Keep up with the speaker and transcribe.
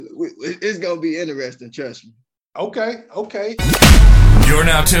it's gonna be interesting. Trust me. Okay. You're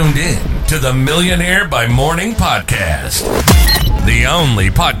now tuned in to the Millionaire by Morning podcast, the only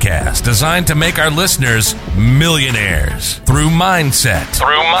podcast designed to make our listeners millionaires through mindset,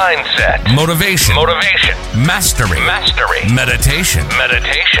 motivation, mastery, meditation,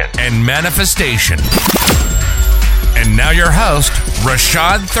 and manifestation. And now your host,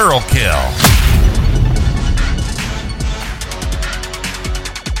 Rashad Thurlkill.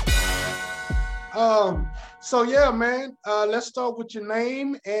 So yeah, man, let's start with your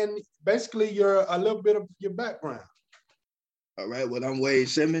name and basically a little bit of your background. All right, well, I'm Wade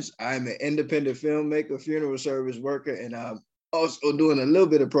Simmons. I'm an independent filmmaker, funeral service worker, and I'm also doing a little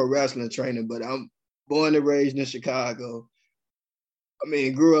bit of pro wrestling training, but I'm born and raised in Chicago. I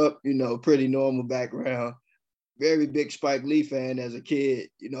mean, grew up, pretty normal background, very big Spike Lee fan as a kid.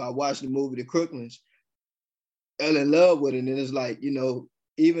 I watched the movie The Crooklins, fell in love with it, and it's like,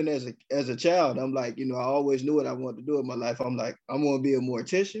 even as a child, I'm like, I always knew what I wanted to do in my life. I'm like, I'm going to be a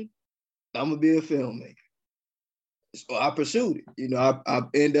mortician. I'm going to be a filmmaker. So I pursued it. I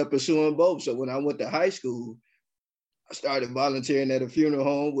ended up pursuing both. So when I went to high school, I started volunteering at a funeral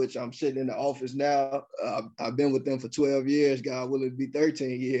home, which I'm sitting in the office now. I've been with them for 12 years. God willing, to be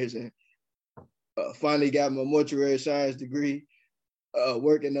 13 years. And finally got my mortuary science degree,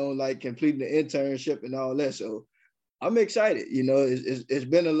 working on completing the internship and all that. So I'm excited. It's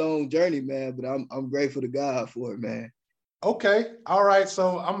been a long journey, man, but I'm grateful to God for it, man. Okay. All right.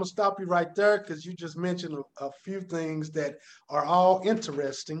 So I'm going to stop you right there because you just mentioned a few things that are all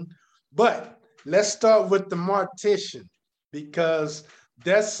interesting. But let's start with the mortician because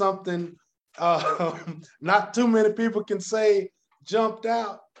that's something not too many people can say jumped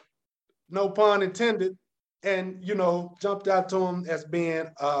out, no pun intended, and, jumped out to them as being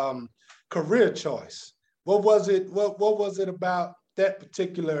career choice. What was it? What was it about that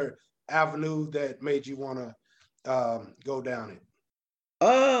particular avenue that made you want to go down it?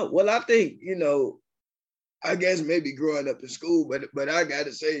 Well, I think I guess maybe growing up in school, but I got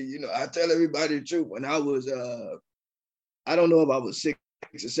to say, I tell everybody the truth. When I was, I don't know if I was 6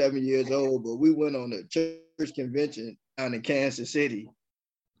 or 7 years old, but we went on a church convention down in Kansas City,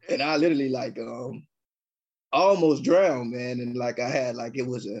 and I literally almost drowned, man. And I had it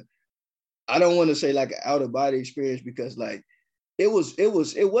was I don't want to say an out of body experience because it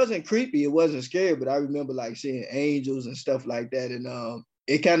wasn't creepy, it wasn't scary, but I remember seeing angels and stuff like that, and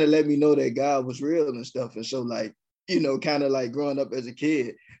it kind of let me know that God was real and stuff. And so kind of growing up as a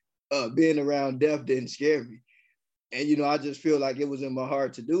kid, being around death didn't scare me, and I just feel like it was in my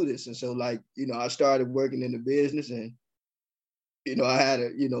heart to do this, and so I started working in the business, and I had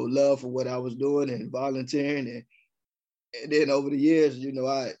a love for what I was doing and volunteering, and then over the years,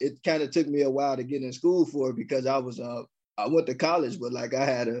 it kind of took me a while to get in school for it because I went to college, but I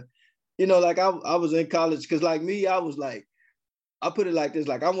had I was in college because me, I was I put it like this,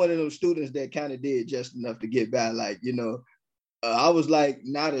 I'm one of those students that kind of did just enough to get by. I was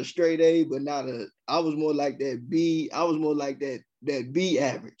not a straight A, but I was more like that B. I was more like that B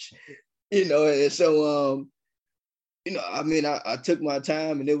average, and so, I took my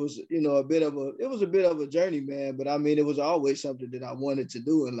time, and it was, a bit of a journey, man. But it was always something that I wanted to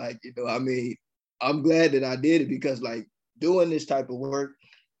do. And I'm glad that I did it because doing this type of work,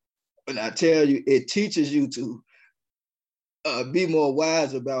 and I tell you, it teaches you to be more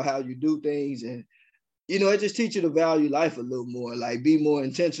wise about how you do things. And, it just teaches you to value life a little more, be more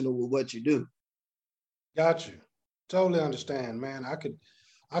intentional with what you do. Got you. Totally understand, man. I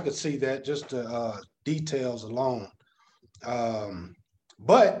could see that just the details alone.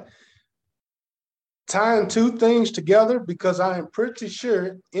 But tying two things together, because I am pretty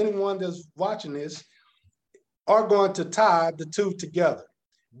sure anyone that's watching this are going to tie the two together.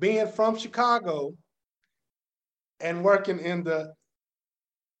 Being from Chicago and working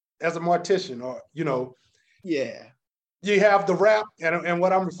as a mortician, or, Yeah. You have the rap, and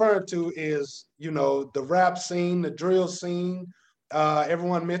what I'm referring to is, the rap scene, the drill scene.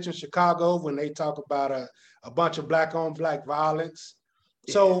 Everyone mentions Chicago when they talk about a bunch of black on black violence.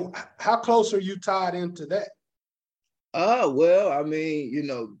 Yeah. So how close are you tied into that? Well,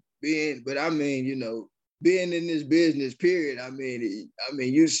 being in this business period,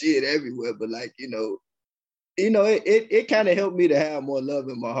 you see it everywhere, but it kind of helped me to have more love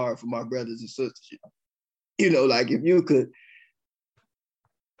in my heart for my brothers and sisters. If you could,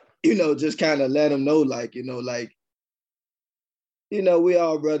 just kind of let them know, we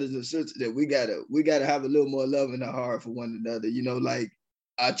all brothers and sisters, that we gotta have a little more love in our heart for one another.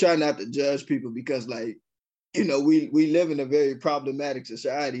 I try not to judge people because we live in a very problematic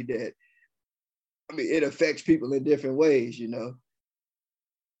society that, it affects people in different ways,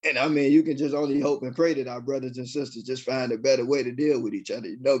 And I mean, you can just only hope and pray that our brothers and sisters just find a better way to deal with each other,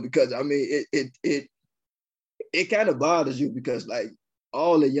 because I mean, it kind of bothers you because like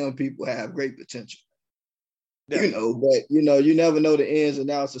all the young people have great potential, but you never know the ins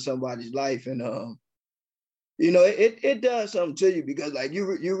and outs of somebody's life. And it does something to you because like you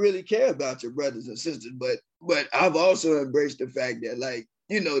really care about your brothers and sisters, but I've also embraced the fact that like,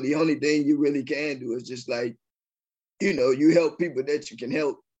 the only thing you really can do is just like, you help people that you can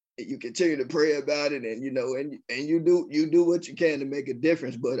help. You continue to pray about it, and and you do what you can to make a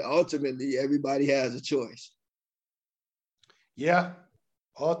difference. But ultimately, everybody has a choice. Yeah,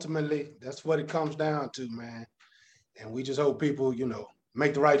 ultimately, that's what it comes down to, man. And we just hope people,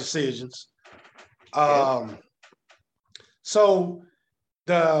 make the right decisions. So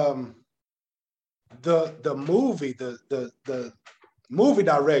the movie, the movie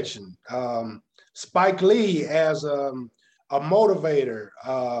direction, Spike Lee as a motivator,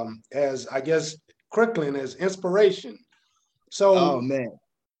 as I guess Crickling as inspiration. So, oh man,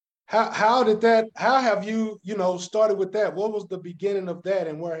 how have you started with that? What was the beginning of that,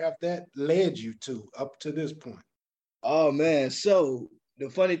 and where have that led you to up to this point? Oh man, so the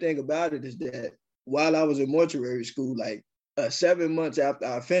funny thing about it is that while I was in mortuary school, like 7 months after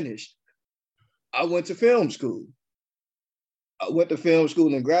I finished, I went to film school. I went to film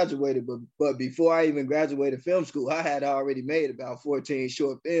school and graduated, but before I even graduated film school, I had already made about 14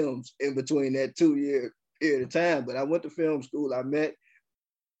 short films in between that 2-year period of time. But I went to film school. I met,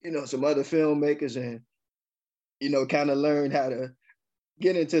 some other filmmakers and, kind of learned how to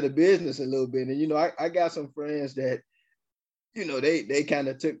get into the business a little bit. And, I got some friends that, they kind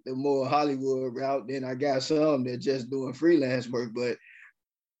of took the more Hollywood route. Then I got some that just doing freelance work. But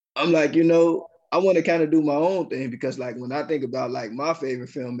I'm like, I want to kind of do my own thing because like when I think about like my favorite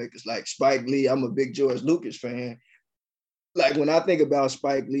filmmakers like Spike Lee, I'm a big George Lucas fan. Like when I think about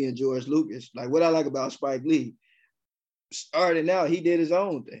Spike Lee and George Lucas, like what I like about Spike Lee, starting out, he did his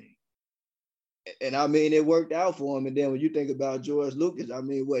own thing. And I mean, it worked out for him. And then when you think about George Lucas, I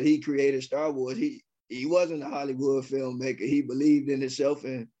mean, what he created Star Wars, he wasn't a Hollywood filmmaker. He believed in himself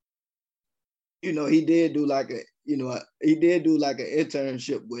and, he did do like an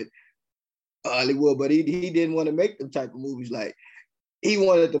internship with Hollywood, but he didn't want to make them type of movies. Like he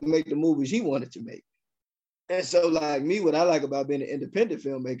wanted to make the movies he wanted to make. And so like me, what I like about being an independent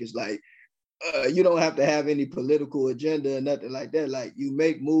filmmaker is like, you don't have to have any political agenda or nothing like that. Like you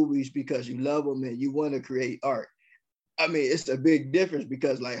make movies because you love them and you want to create art. I mean, it's a big difference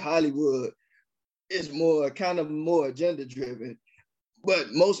because like Hollywood is more agenda driven.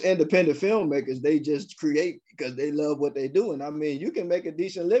 But most independent filmmakers, they just create because they love what they do. And I mean, you can make a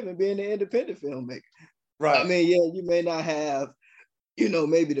decent living being an independent filmmaker. Right. I mean, yeah, you may not have,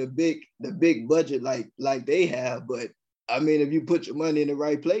 maybe the big budget like they have, but I mean, if you put your money in the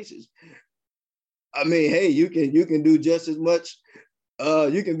right places, I mean, hey, you can do just as much.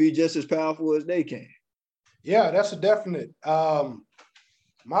 You can be just as powerful as they can. Yeah, that's a definite.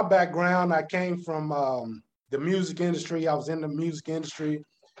 My background, I came from the music industry. I was in the music industry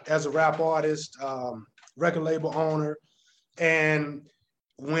as a rap artist, record label owner. And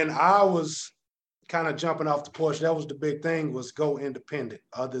when I was kind of jumping off the porch, that was the big thing, was go independent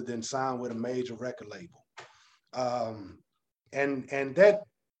other than sign with a major record label. And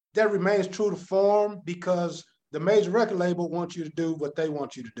that remains true to form because the major record label wants you to do what they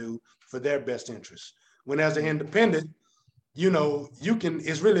want you to do for their best interest. When as an independent,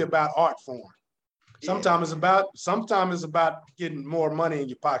 it's really about art form. Sometimes it's about getting more money in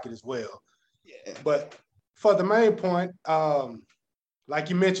your pocket as well. Yeah. But for the main point, like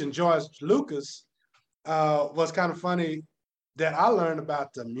you mentioned, George Lucas was kind of funny that I learned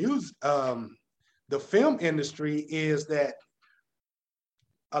about the music, the film industry is that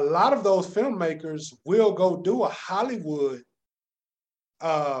a lot of those filmmakers will go do a Hollywood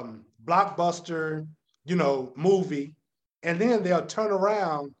blockbuster, movie, and then they'll turn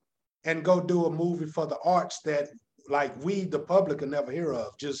around and go do a movie for the arts that like we, the public, will never hear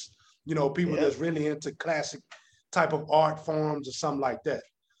of. Just, people that's really into classic type of art forms or something like that.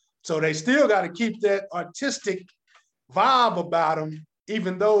 So they still got to keep that artistic vibe about them,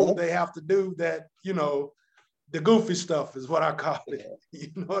 even though they have to do that, the goofy stuff is what I call it. You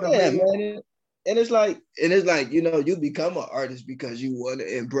know what I mean? Man. And it's like, you become an artist because you want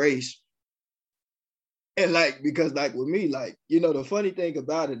to embrace. And like, because like with me, like, the funny thing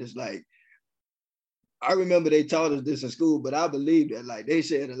about it is like, I remember they taught us this in school, but I believe that like they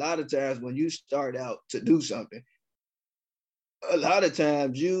said a lot of times when you start out to do something, a lot of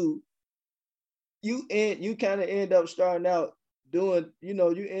times you kind of end up starting out doing,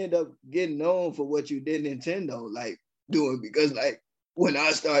 you end up getting known for what you didn't intend on like doing, because like when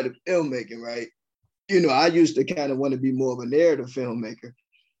I started filmmaking, right? I used to kind of want to be more of a narrative filmmaker.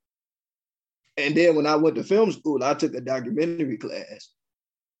 And then when I went to film school, I took a documentary class.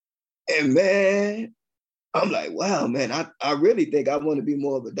 And man, I'm like, wow, man, I really think I want to be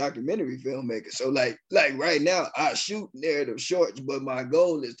more of a documentary filmmaker. So like right now, I shoot narrative shorts, but my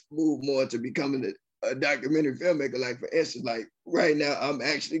goal is to move more to becoming a documentary filmmaker. Like for instance, like right now, I'm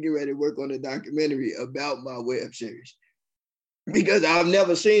actually getting ready to work on a documentary about my web series. Because I've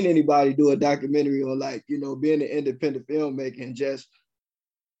never seen anybody do a documentary on like, being an independent filmmaker and just,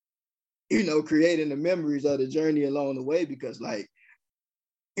 creating the memories of the journey along the way. Because like,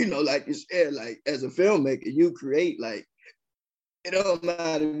 like you said, like as a filmmaker, you create like, it don't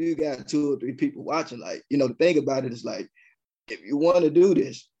matter if you got 2 or 3 people watching, like, the thing about it is like, if you want to do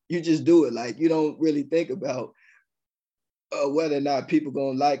this, you just do it. Like, you don't really think about whether or not people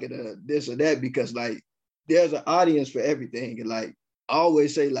gonna like it or this or that, because like, there's an audience for everything. And like, I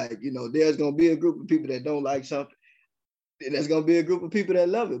always say like, there's gonna be a group of people that don't like something, and there's gonna be a group of people that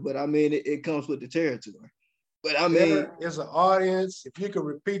love it. But I mean, it comes with the territory. But I mean, there is an audience. If you could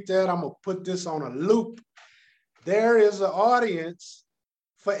repeat that, I'm gonna put this on a loop. There is an audience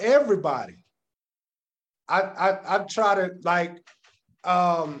for everybody. I try to like,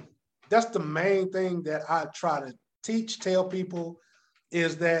 that's the main thing that I try to tell people,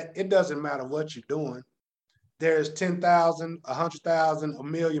 is that it doesn't matter what you're doing. There's 10,000, 100,000, a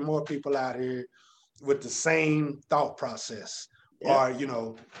million more people out here with the same thought process, or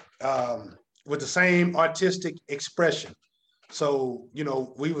with the same artistic expression. So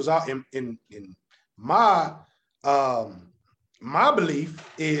we was out in my my belief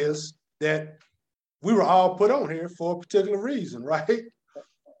is that we were all put on here for a particular reason, right?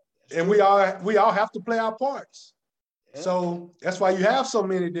 And we all have to play our parts. Yeah. So that's why you have so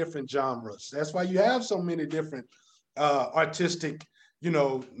many different genres. That's why you have so many different artistic,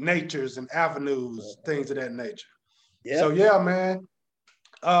 natures and avenues, things of that nature. Yeah. So yeah, man.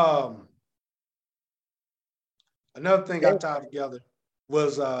 Another thing I tied together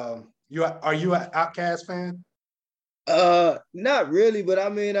was are you an Outkast fan? Not really, but I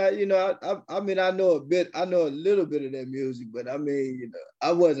mean, I know a little bit of their music, but I mean,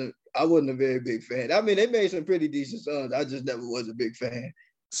 I wasn't a very big fan. I mean, they made some pretty decent songs. I just never was a big fan.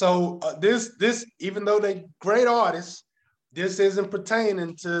 So this, even though they great artists, this isn't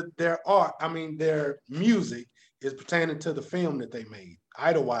pertaining to their art. I mean, their music is pertaining to the film that they made,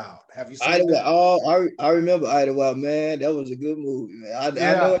 Idlewild. Have you seen that? Oh, I remember Idlewild, man. That was a good movie, man. I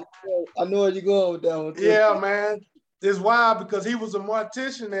know where you're going with that one too. Yeah, man. It's wild because he was a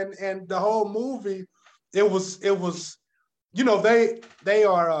mortician, and the whole movie, it was they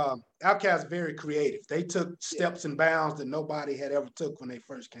are Outkast, very creative. They took steps and bounds that nobody had ever took when they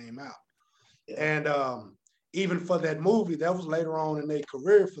first came out. Yeah. And even for that movie, that was later on in their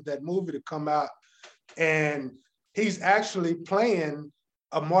career, for that movie to come out, and he's actually playing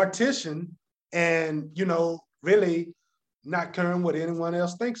a mortician and really not caring what anyone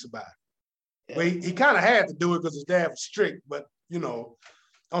else thinks about it. Well, he kind of had to do it because his dad was strict, but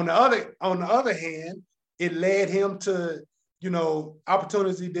on the other hand, it led him to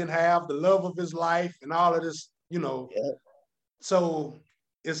opportunities he didn't have, the love of his life, and all of this. So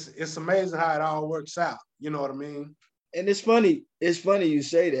it's amazing how it all works out. You know what I mean? And it's funny you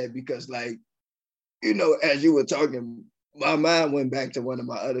say that, because like, as you were talking, my mind went back to one of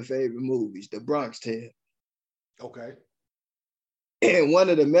my other favorite movies, The Bronx Tale. Okay. And one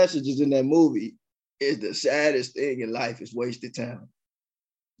of the messages in that movie is the saddest thing in life is wasted time.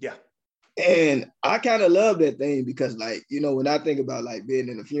 Yeah. And I kind of love that thing because, like, when I think about like being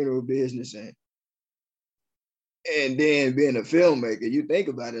in the funeral business and then being a filmmaker, you think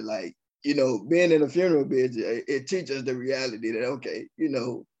about it like, being in the funeral business, it teaches the reality that, okay,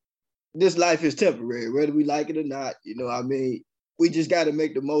 this life is temporary, whether we like it or not. I mean, we just got to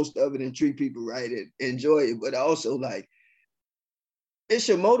make the most of it and treat people right and enjoy it. But also, like, it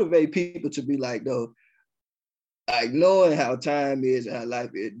should motivate people to be like, though, like knowing how time is and how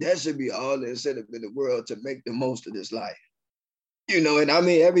life is, that should be all the incentive in the world to make the most of this life. And I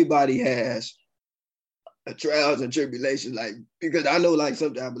mean, everybody has trials and tribulations, like, because I know like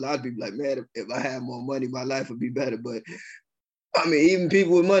sometimes a lot of people like, man, if I had more money, my life would be better. But I mean, even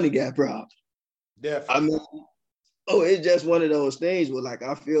people with money got problems. Definitely. I mean, it's just one of those things where like,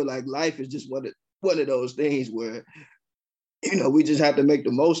 I feel like life is just one of those things where, we just have to make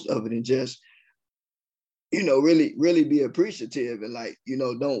the most of it and just, really, really be appreciative and like,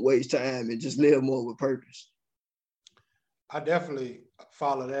 don't waste time and just live more with purpose. I definitely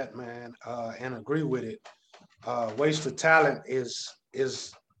follow that, man, and agree with it. Waste of talent is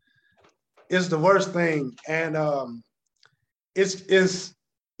the worst thing. And it's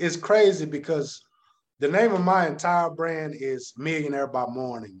crazy because the name of my entire brand is Millionaire by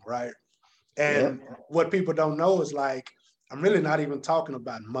Morning, right? Yeah. And what people don't know is like, I'm really not even talking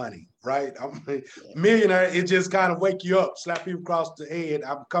about money, right? I'm millionaire, it just kind of wake you up, slap you across the head.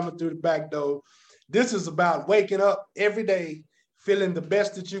 I'm coming through the back door. This is about waking up every day, feeling the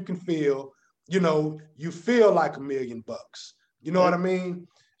best that you can feel. You feel like $1,000,000. You know Yeah. what I mean?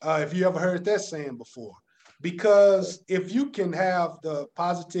 If you ever heard that saying before. Because if you can have the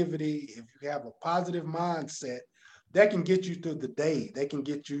positivity, if you have a positive mindset, that can get you through the day. They can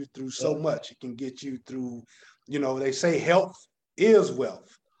get you through so Yeah. much. It can get you through, they say health is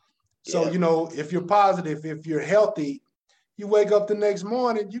wealth. So, Yeah. if you're positive, if you're healthy, you wake up the next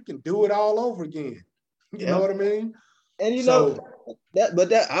morning, you can do it all over again. You know Yeah. what I mean? And So,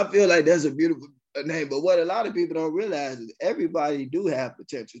 that I feel like that's a beautiful name. But what a lot of people don't realize is everybody do have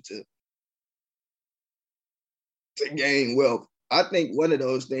potential to gain wealth. I think one of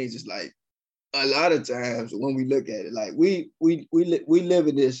those things is like a lot of times when we look at it, like we live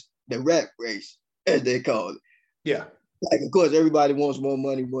in the rat race, as they call it. yeah. Like, of course, everybody wants more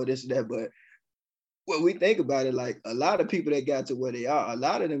money, more this and that, but when we think about it, like a lot of people that got to where they are, a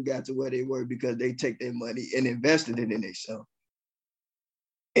lot of them got to where they were because they take their money and invested it in themselves.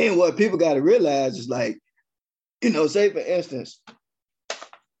 And what people got to realize is like, say for instance,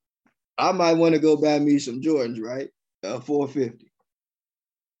 I might want to go buy me some Jordans, right? 450.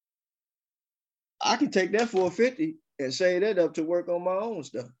 I can take that 450 and save that up to work on my own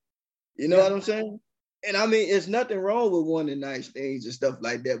stuff. You know what I'm saying? And I mean, it's nothing wrong with wanting nice things and stuff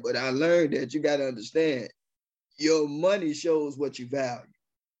like that. But I learned that you got to understand your money shows what you value.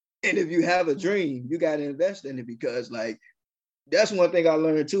 And if you have a dream, you got to invest in it because like, that's one thing I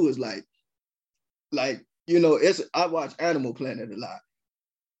learned too is like, I watch Animal Planet a lot.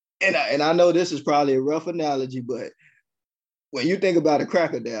 And I know this is probably a rough analogy, but when you think about a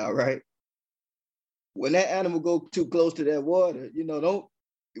crocodile, right? When that animal go too close to that water,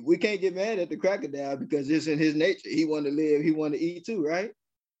 we can't get mad at the crocodile because it's in his nature. He want to live, he want to eat too, right?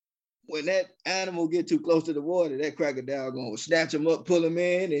 When that animal get too close to the water, that crocodile gonna snatch him up, pull him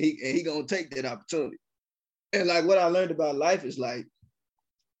in, and he gonna take that opportunity. And like what I learned about life is like,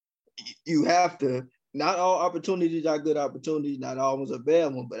 you have to, not all opportunities are good opportunities, not all ones are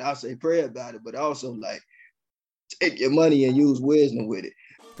bad ones, but I'll say pray about it, but also like take your money and use wisdom with it.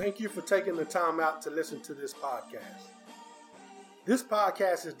 Thank you for taking the time out to listen to this podcast. This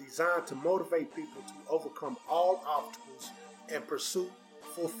podcast is designed to motivate people to overcome all obstacles and pursue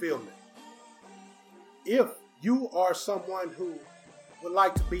fulfillment. If you are someone who would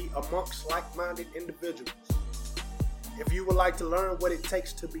like to be amongst like-minded individuals, if you would like to learn what it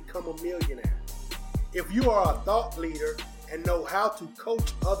takes to become a millionaire, if you are a thought leader and know how to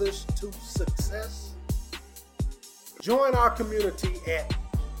coach others to success, join our community at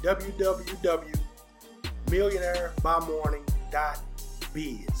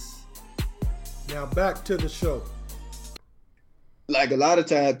www.millionairebymorning.biz. Now back to the show. Like a lot of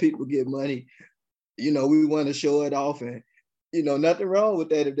times people get money, we want to show it off and, nothing wrong with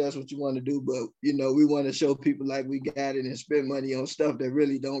that if that's what you want to do. But, we want to show people like we got it and spend money on stuff that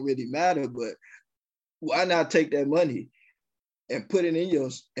really don't really matter. But why not take that money and put it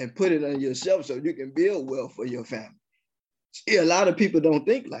on yourself so you can build wealth for your family? See, a lot of people don't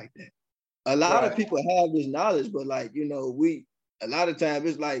think like that. A lot of people have this knowledge, but like, a lot of times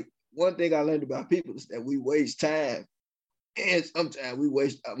it's like one thing I learned about people is that we waste time and sometimes we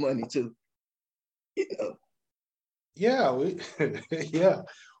waste our money too. Yeah, we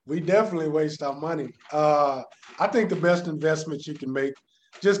definitely waste our money. I think the best investment you can make,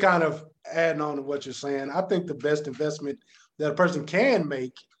 just kind of adding on to what you're saying, I think the best investment that a person can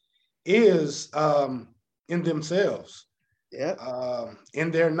make is in themselves.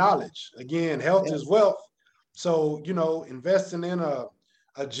 In their knowledge. Again, health is wealth. So, investing in a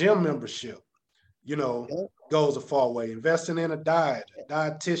gym membership, goes a far way. Investing in a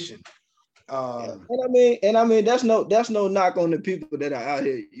dietitian. And I mean, that's no knock on the people that are out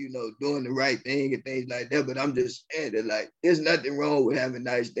here, doing the right thing and things like that. But I'm just saying that like, there's nothing wrong with having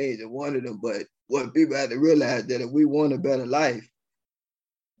nice things and wanting them. But what people have to realize that if we want a better life,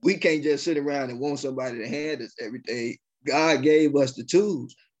 we can't just sit around and want somebody to hand us everything. God gave us the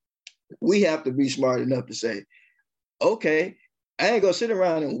tools. We have to be smart enough to say, okay, I ain't gonna sit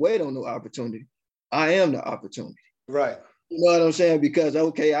around and wait on no opportunity. I am the opportunity. Right. You know what I'm saying? Because,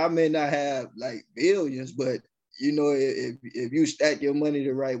 okay, I may not have like billions, but if you stack your money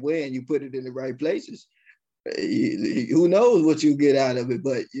the right way and you put it in the right places, who knows what you get out of it.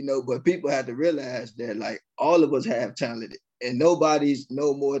 But, but people have to realize that like all of us have talent and nobody's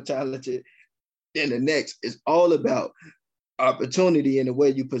no more talented than the next. It's all about, opportunity in the way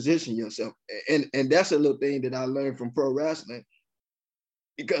you position yourself. And that's a little thing that I learned from pro wrestling.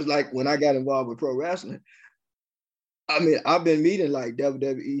 Because like when I got involved with pro wrestling, I mean, I've been meeting like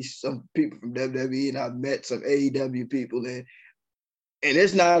WWE, some people from WWE, and I've met some AEW people, and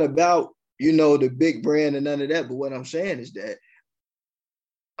it's not about, you know, the big brand and none of that. But what I'm saying is that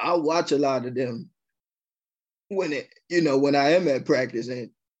I watch a lot of them when I am at practice, and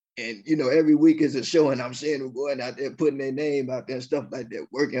you know, every week is a show, and I'm seeing them going out there, putting their name out there and stuff like that,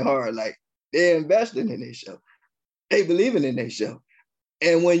 working hard, like they're investing in their show, they believing in their show,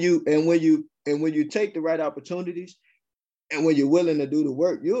 and when you take the right opportunities, and when you're willing to do the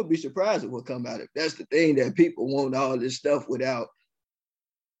work, you'll be surprised at what come out of it. That's the thing, that people want all this stuff without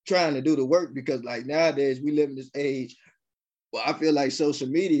trying to do the work, because like nowadays we live in this age. Well, I feel like social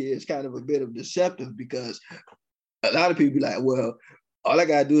media is kind of a bit of deceptive, because a lot of people be like, well, all I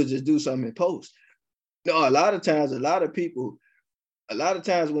gotta do is just do something and post. No, a lot of times when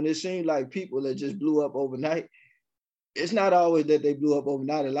it seems like people that just blew up overnight, it's not always that they blew up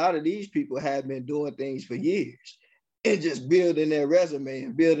overnight. A lot of these people have been doing things for years and just building their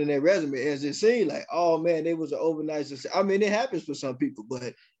resume as it seemed like, oh man, they was an overnight success. I mean, it happens for some people,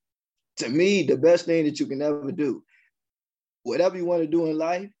 but to me, the best thing that you can ever do, whatever you want to do in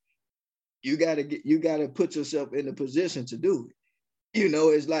life, you gotta put yourself in a position to do it. You know,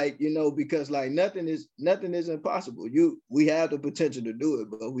 it's like, you know, because like nothing is impossible. We have the potential to do it,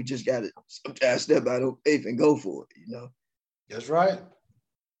 but we just gotta sometimes step out of faith and go for it, you know. That's right.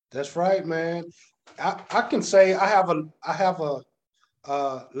 That's right, man. I can say I have a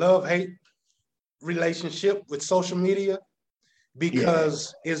love-hate relationship with social media,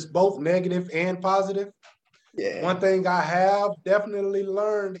 because it's both negative and positive. Yeah. One thing I have definitely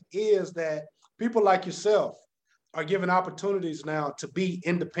learned is that people like yourself are given opportunities now to be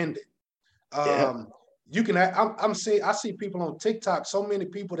independent. You can. I see people on TikTok. So many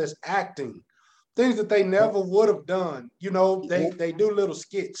people that's acting things that they never would have done. You know, they do little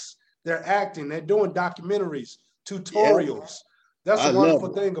skits. They're acting. They're doing documentaries, tutorials. That's a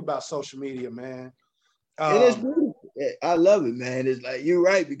wonderful thing about social media, man. It is beautiful. I love it, man. It's like, you're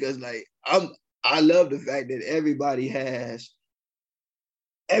right, because like I love the fact that everybody has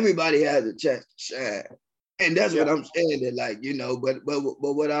a chance to shine. And that's what I'm saying, that like, you know, but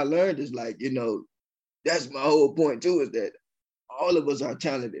what I learned is like, you know, that's my whole point too, is that all of us are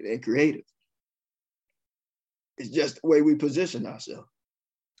talented and creative. It's just the way we position ourselves.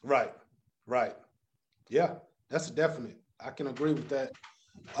 Right. Yeah, that's a definite. I can agree with that.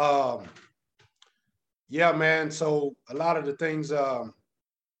 Yeah, man. So a lot of the things I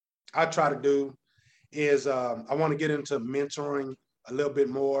try to do is I want to get into mentoring a little bit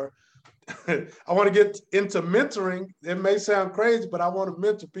more. I want to get into mentoring. It may sound crazy, but I want to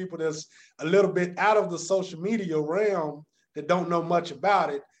mentor people that's a little bit out of the social media realm that don't know much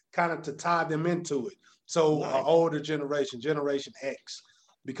about it, kind of to tie them into it. So our older generation, Generation X,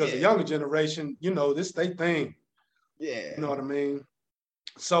 because the younger generation, you know, this they thing. Yeah. You know what I mean?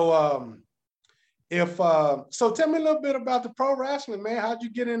 So so tell me a little bit about the pro wrestling, man. How'd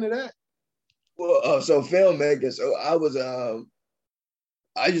you get into that? Well, so filmmaking. So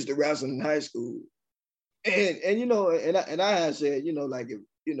I used to wrestle in high school, and you know, and I had said, you know, like, if,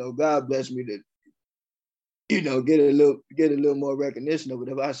 you know, God bless me to, you know, get a little more recognition of it.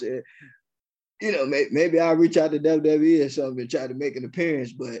 If I said, you know, maybe I'll reach out to WWE or something and try to make an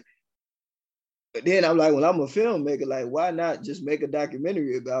appearance, but then I'm like, well, I'm a filmmaker, like, why not just make a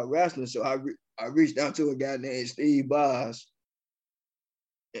documentary about wrestling? So I reached out to a guy named Steve Boz,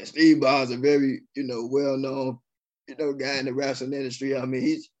 and Steve Boz is a very, you know, well-known, you know, guy in the wrestling industry. I mean,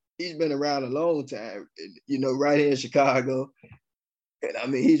 he's been around a long time, you know, right here in Chicago. And I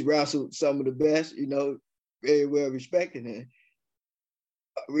mean, he's wrestled some of the best, you know, very well respected. And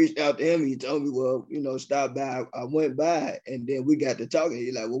I reached out to him. He told me, well, you know, stop by. I went by, and then we got to talking.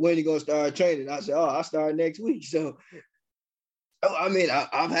 He's like, well, when are you going to start training? I said, oh, I'll start next week. So, I mean,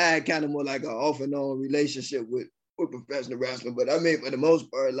 I've had kind of more like an off and on relationship with professional wrestling. But I mean, for the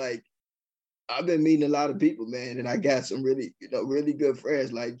most part, like, I've been meeting a lot of people, man, and I got some really, you know, really good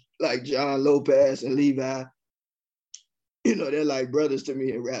friends like John Lopez and Levi. You know, they're like brothers to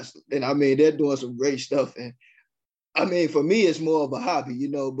me in wrestling. And I mean, they're doing some great stuff. And I mean, for me, it's more of a hobby, you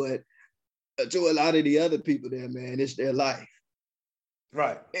know, but to a lot of the other people there, man, it's their life.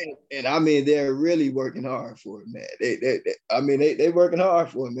 Right. And I mean, they're really working hard for it, man. They working hard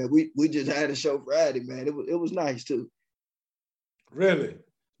for it, man. We just had a show Friday, man. It was nice too. Really?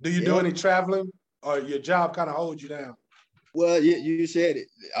 Do you do any traveling, or your job kind of holds you down? Well, you said it.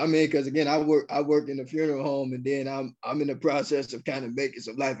 I mean, because again, I work in a funeral home, and then I'm in the process of kind of making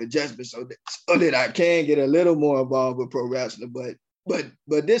some life adjustments so that I can get a little more involved with pro wrestling. But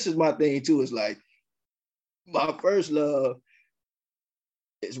this is my thing too. Is like my first love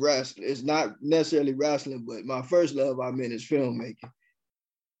is wrestling. It's not necessarily wrestling, but my first love is filmmaking.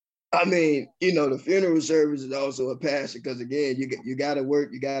 I mean, the funeral service is also a passion because again, you got to work,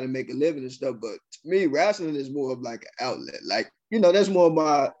 you got to make a living and stuff. But to me, wrestling is more of like an outlet. Like that's more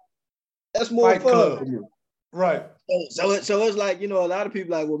Fight fun club. for me. Right. So it's like a lot of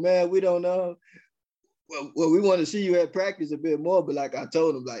people like, well, man, we don't know. Well, we want to see you at practice a bit more. But like I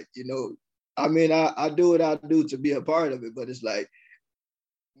told them, like I do what I do to be a part of it. But it's like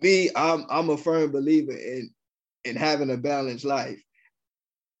me, I'm a firm believer in having a balanced life.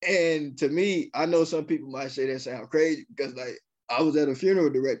 And to me, I know some people might say that sound crazy because like I was at a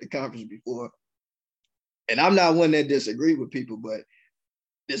funeral director conference before, and I'm not one that disagree with people, but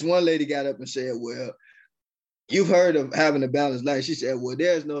this one lady got up and said, well, you've heard of having a balanced life. She said, well,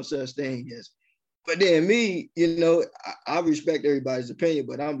 there's no such thing as, but then me, I respect everybody's opinion,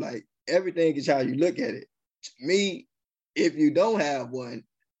 but I'm like, everything is how you look at it. To me, if you don't have one,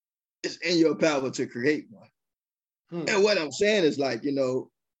 it's in your power to create one. And what I'm saying is like,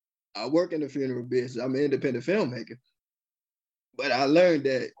 I work in the funeral business. I'm an independent filmmaker. But I learned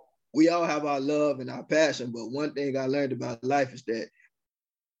that we all have our love and our passion. But one thing I learned about life is that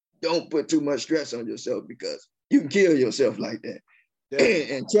don't put too much stress on yourself because you can kill yourself like that.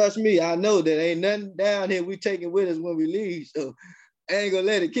 Yeah. And trust me, I know that ain't nothing down here we taking with us when we leave. So I ain't gonna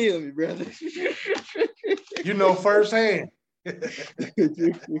let it kill me, brother. Firsthand.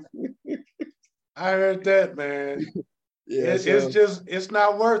 I heard that, man. Yeah, it's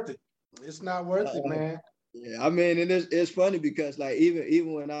not worth it. It's not worth it, man. Yeah, I mean, and it's funny because like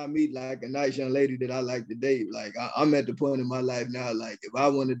even when I meet like a nice young lady that I like to date, like I'm at the point in my life now, like if I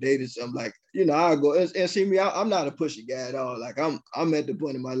want to date or something, like I'll go and see me. I'm not a pushy guy at all. Like I'm at the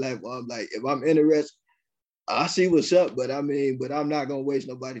point in my life where I'm like, if I'm interested, I see what's up, but I'm not gonna waste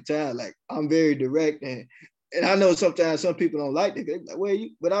nobody's time. Like I'm very direct, and I know sometimes some people don't like that. They're like, well,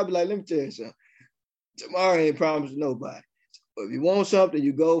 but I'll be like, let me tell you something. Tomorrow ain't promised to nobody. But if you want something,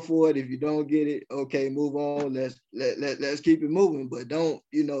 you go for it. If you don't get it, okay, move on. Let's keep it moving. But don't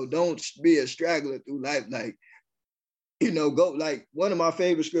be a straggler through life. Like, go like one of my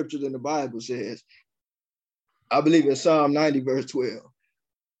favorite scriptures in the Bible says, I believe it's Psalm 90, verse 12.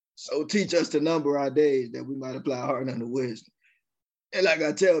 So teach us to number our days that we might apply heart unto wisdom. And like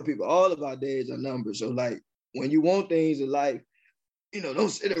I tell people, all of our days are numbered. So like when you want things in life, don't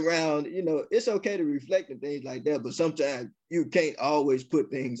sit around, it's okay to reflect and things like that, but sometimes you can't always put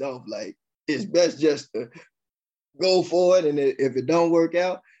things off. Like it's best just to go for it. And if it don't work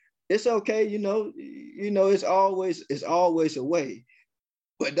out, it's okay. It's always a way,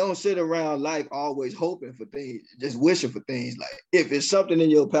 but don't sit around like always hoping for things, just wishing for things. Like if it's something in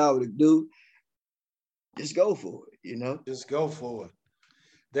your power to do, just go for it, Just go for it.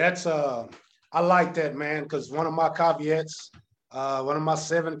 That's, I like that, man. Cause one of my caveats, one of my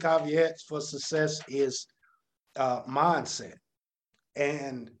 7 caveats for success is mindset.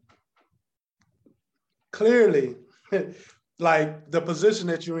 And clearly, like the position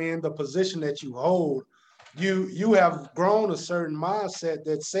that you're in, the position that you hold, you have grown a certain mindset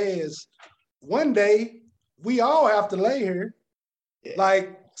that says one day we all have to lay here. Yeah.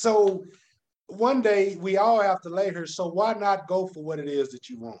 Like, so one day we all have to lay here. So why not go for what it is that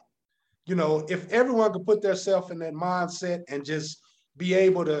you want? If everyone could put themselves in that mindset and just be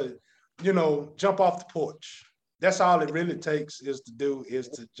able to, jump off the porch. That's all it really takes is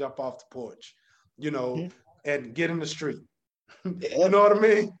to jump off the porch, and get in the street. You know what I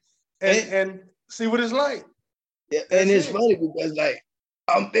mean? And see what it's like. Yeah, and it's funny because like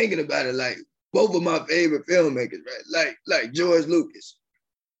I'm thinking about it, like both of my favorite filmmakers, right? Like George Lucas.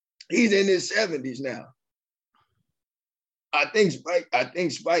 He's in his 70s now. I think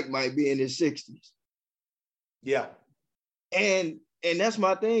Spike might be in his 60s. Yeah. And that's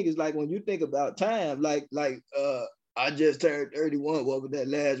my thing is like when you think about time, like I just turned 31. What was that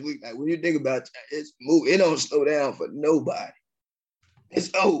last week? Like when you think about time, it's moving, it don't slow down for nobody. And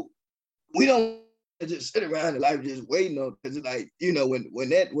so we don't just sit around in life just waiting on, because it's like, when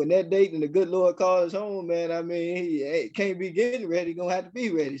that date and the good Lord calls us home, man, I mean, he can't be getting ready, gonna have to be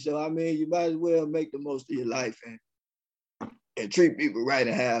ready. So I mean, you might as well make the most of your life and treat people right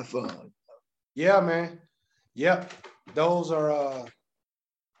and have fun. Yeah, man. Yep. Those are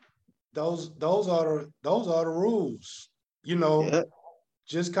the rules. Yeah.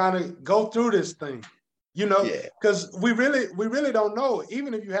 Just kind of go through this thing. Because we really don't know.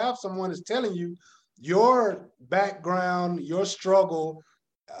 Even if you have someone that's telling you, your background, your struggle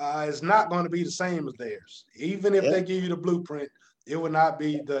is not going to be the same as theirs. Even if they give you the blueprint, it will not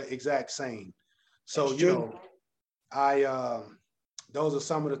be the exact same. So, That's you true. know, I those are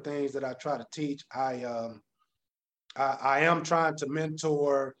some of the things that I try to teach. I am trying to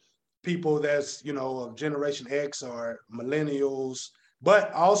mentor people that's, you know, of Generation X or millennials,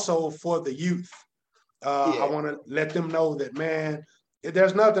 but also for the youth. I want to let them know that, man,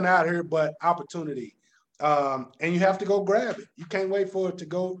 there's nothing out here but opportunity. And you have to go grab it. You can't wait for it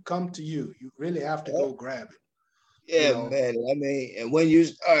to come to you. You really have to go grab it. Yeah, You know, man. I mean, and when you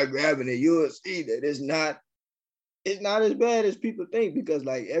start grabbing it, you'll see that it's not as bad as people think, because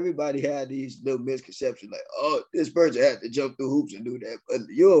like everybody had these little misconceptions, like, oh, this person had to jump through hoops and do that. But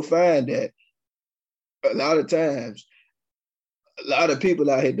you'll find that a lot of times, a lot of people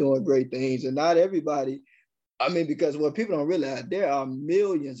out here doing great things, and not everybody. I mean, because what people don't realize, there are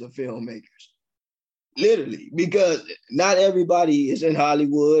millions of filmmakers, literally, because not everybody is in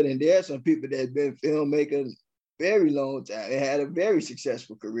Hollywood, and there are some people that have been filmmakers very long time and had a very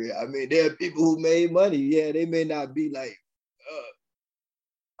successful career. I mean, there are people who made money. Yeah, they may not be like,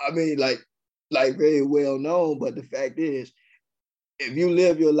 like very well known, but the fact is, if you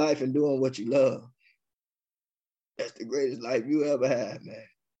live your life and doing what you love, that's the greatest life you ever had, man.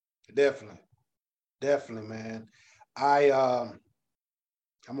 Definitely, man. I'm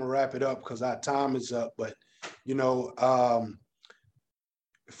gonna wrap it up because our time is up. But you know,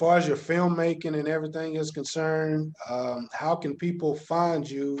 as far as your filmmaking and everything is concerned, how can people find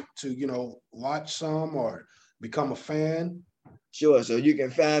you to, you know, watch some or become a fan? Sure. So you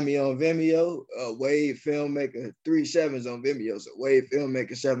can find me on Vimeo, Wade Filmmaker 37s on Vimeo. So Wade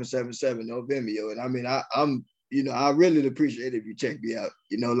Filmmaker 777 on Vimeo. And I mean, I'm you know, I really appreciate it if you check me out.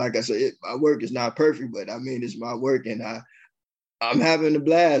 You know, like I said, my work is not perfect, but I mean, it's my work, and I'm having a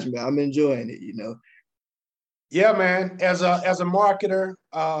blast, man. I'm enjoying it, you know. Yeah, man. As a marketer,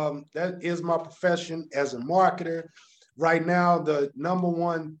 that is my profession. As a marketer, right now, the number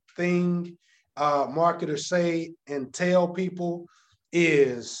one thing marketers say and tell people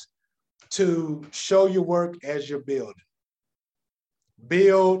is to show your work as you're building.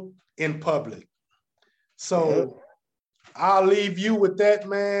 Build in public. So I'll leave you with that,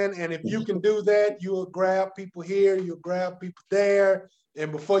 man. And if you can do that, you'll grab people here, you'll grab people there.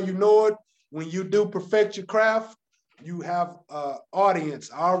 And before you know it, when you do perfect your craft, you have an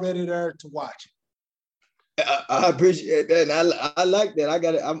audience already there to watch it. I appreciate that. And I like that. I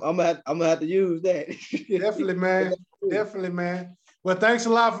got it. I'm gonna have to use that. Definitely, man. Definitely, man. Well, thanks a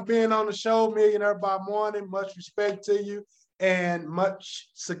lot for being on the show, Millionaire by Morning. Much respect to you and much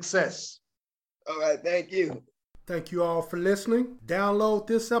success. All right. Thank you. Thank you all for listening. Download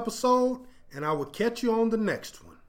this episode, and I will catch you on the next one.